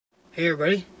Hey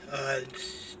everybody,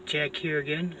 it's Jack here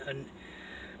again. I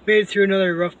made it through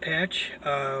another rough patch.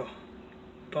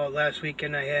 About last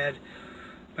weekend I had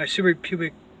my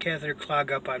suprapubic catheter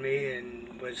clog up on me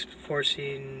and was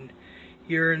forcing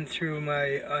urine through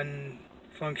my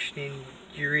unfunctioning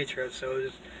urethra, so it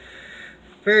was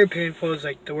very painful. It was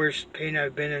like the worst pain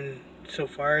I've been in so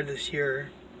far this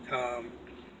year.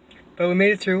 But we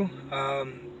made it through.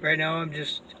 Right now I'm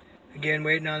just, again,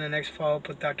 waiting on the next follow-up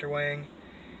with Dr. Wang,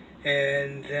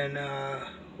 and then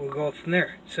we'll go from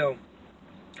there. So,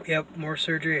 yep, more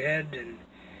surgery ahead, and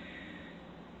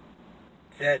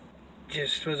that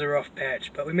just was a rough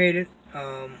patch, but we made it.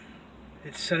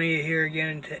 It's sunny here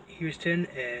again in Houston,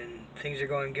 and things are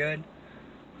going good.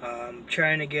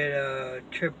 Trying to get a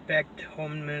trip back to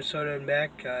home in Minnesota and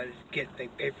back, get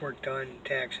like paperwork done,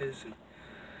 taxes, and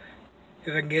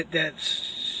if I can get that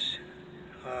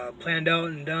planned out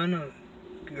and done,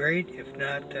 great. If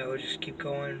not, we'll just keep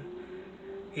going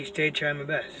each day, trying my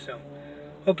best. So,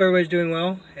 hope everybody's doing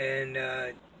well, and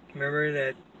remember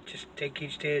that just take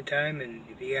each day at a time, and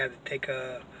if you have to take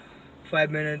a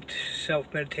 5-minute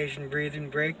self-meditation breathing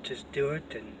break, just do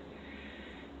it, and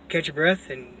catch your breath,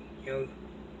 and,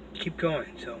 keep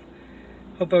going. So,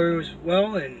 hope everyone's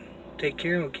well, and take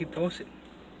care, and we'll keep posted.